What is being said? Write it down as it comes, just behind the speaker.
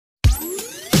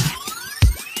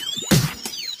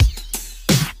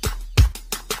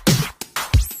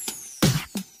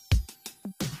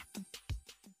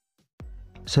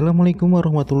Assalamualaikum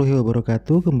warahmatullahi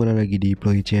wabarakatuh. Kembali lagi di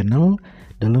Ploy Channel.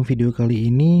 Dalam video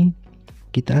kali ini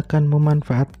kita akan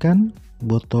memanfaatkan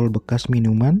botol bekas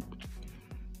minuman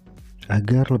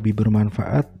agar lebih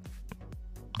bermanfaat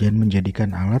dan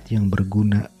menjadikan alat yang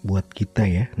berguna buat kita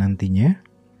ya nantinya.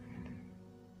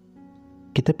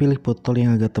 Kita pilih botol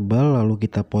yang agak tebal lalu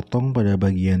kita potong pada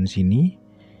bagian sini.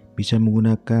 Bisa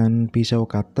menggunakan pisau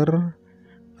cutter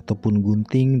ataupun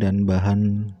gunting dan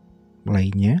bahan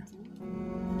lainnya.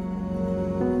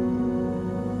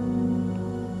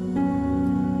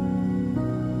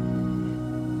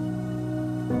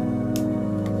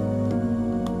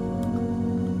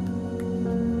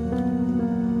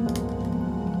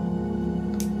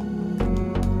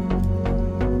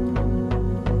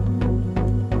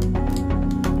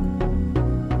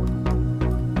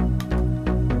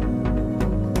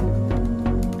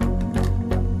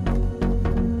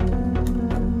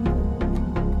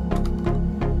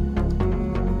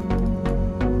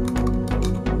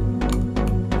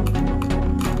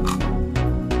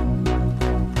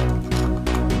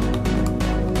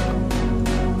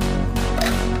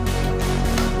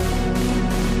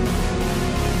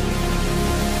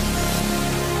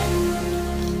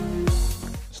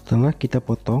 Setelah kita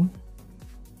potong,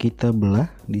 kita belah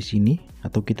di sini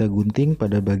atau kita gunting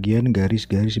pada bagian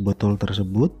garis-garis botol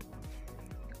tersebut,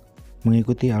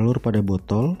 mengikuti alur pada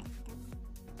botol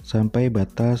sampai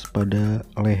batas pada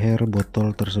leher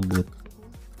botol tersebut.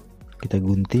 Kita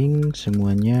gunting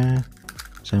semuanya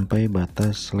sampai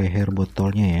batas leher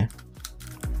botolnya ya.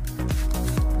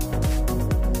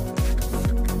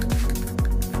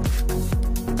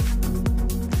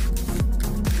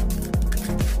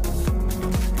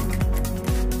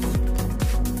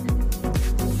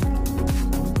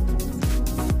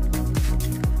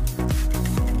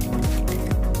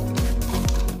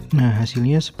 Nah,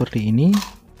 hasilnya seperti ini.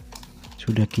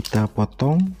 Sudah kita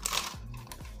potong.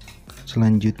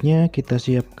 Selanjutnya kita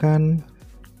siapkan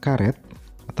karet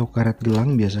atau karet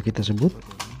gelang biasa kita sebut.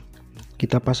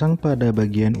 Kita pasang pada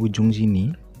bagian ujung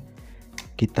sini.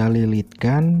 Kita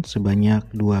lilitkan sebanyak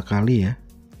 2 kali ya.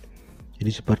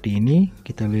 Jadi seperti ini,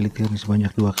 kita lilitkan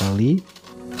sebanyak 2 kali.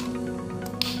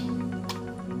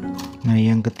 Nah,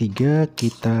 yang ketiga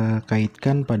kita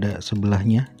kaitkan pada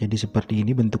sebelahnya. Jadi seperti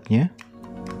ini bentuknya.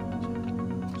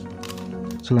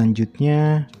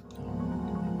 Selanjutnya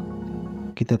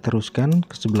kita teruskan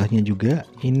ke sebelahnya juga.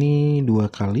 Ini 2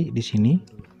 kali di sini,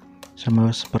 sama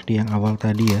seperti yang awal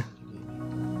tadi ya.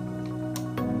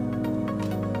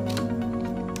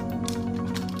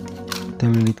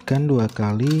 Kita lilitkan 2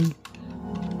 kali.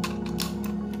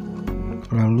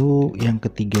 Lalu yang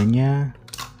ketiganya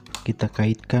kita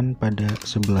kaitkan pada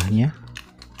sebelahnya.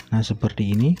 Nah,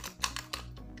 seperti ini.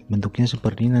 Bentuknya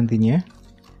seperti ini nantinya.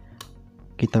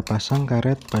 Kita pasang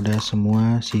karet pada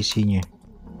semua sisinya.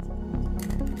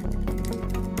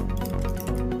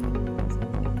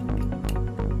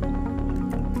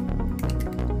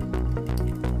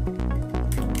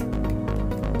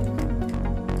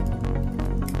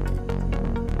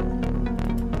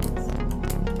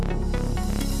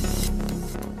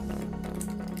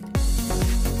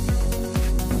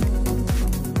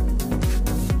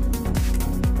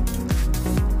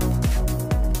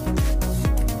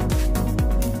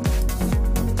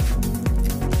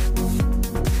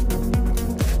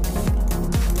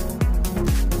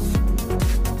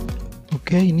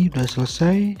 Oke, ini udah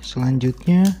selesai.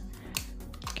 Selanjutnya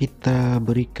kita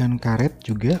berikan karet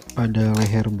juga pada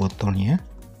leher botolnya.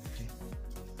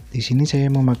 Di sini saya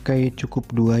memakai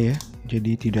cukup 2 ya,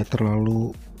 jadi tidak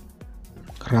terlalu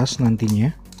keras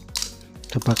nantinya.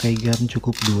 Kita pakai gam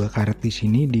cukup 2 karet di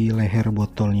sini di leher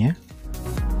botolnya.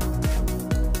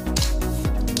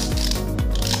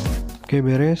 Oke,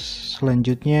 beres.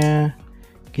 Selanjutnya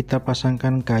kita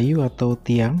pasangkan kayu atau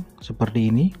tiang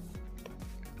seperti ini.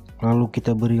 Lalu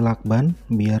kita beri lakban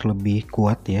biar lebih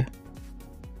kuat ya.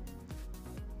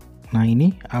 Nah,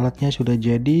 ini alatnya sudah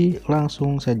jadi,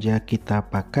 langsung saja kita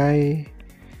pakai.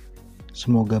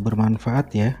 Semoga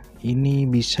bermanfaat ya. Ini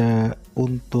bisa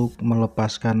untuk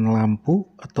melepaskan lampu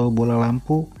atau bola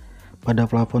lampu pada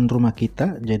plafon rumah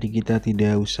kita. Jadi kita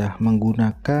tidak usah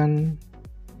menggunakan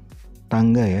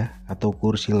tangga ya atau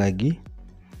kursi lagi.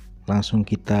 Langsung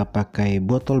kita pakai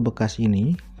botol bekas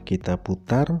ini, kita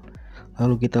putar.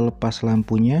 Lalu kita lepas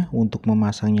lampunya. Untuk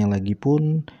memasangnya lagi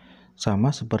pun sama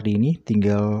seperti ini,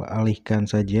 tinggal alihkan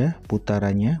saja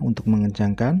putarannya untuk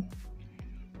mengencangkan.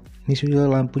 Ini sudah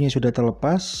lampunya sudah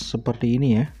terlepas seperti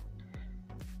ini ya.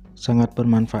 Sangat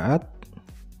bermanfaat.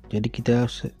 Jadi kita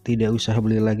tidak usah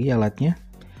beli lagi alatnya.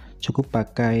 Cukup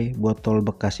pakai botol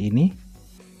bekas ini.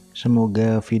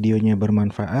 Semoga videonya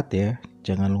bermanfaat ya.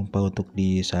 Jangan lupa untuk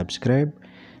di subscribe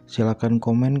Silakan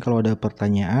komen kalau ada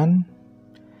pertanyaan.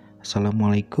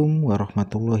 Assalamualaikum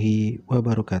warahmatullahi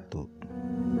wabarakatuh.